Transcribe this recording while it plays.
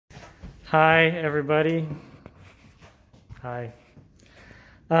Hi, everybody. Hi.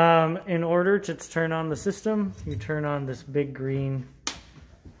 In order to turn on the system, you turn on this big green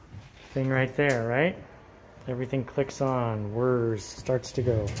thing right there, right? Everything clicks on, whirs, starts to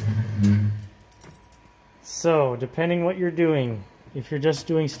go. So, depending what you're doing, if you're just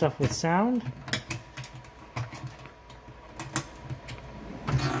doing stuff with sound,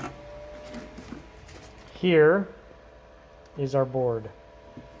 here is our board.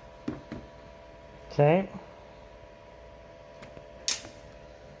 Okay.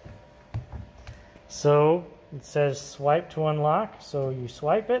 So it says swipe to unlock, so you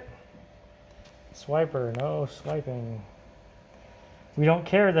swipe it. Swiper, no swiping. We don't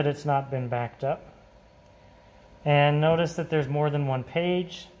care that it's not been backed up. And notice that there's more than one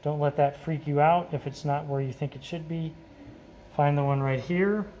page. Don't let that freak you out if it's not where you think it should be. Find the one right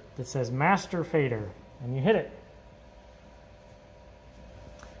here that says Master Fader, and you hit it.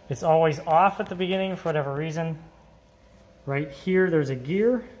 It's always off at the beginning for whatever reason. Right here there's a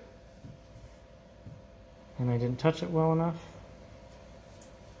gear, and I didn't touch it well enough.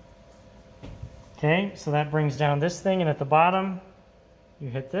 Okay, so that brings down this thing, and at the bottom you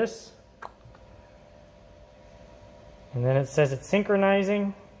hit this, and then it says it's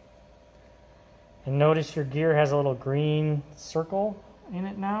synchronizing, and notice your gear has a little green circle in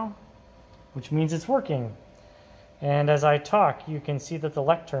it now, which means it's working. And as I talk, you can see that the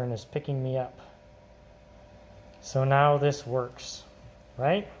lectern is picking me up. So now this works,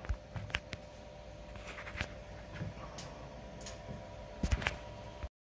 right?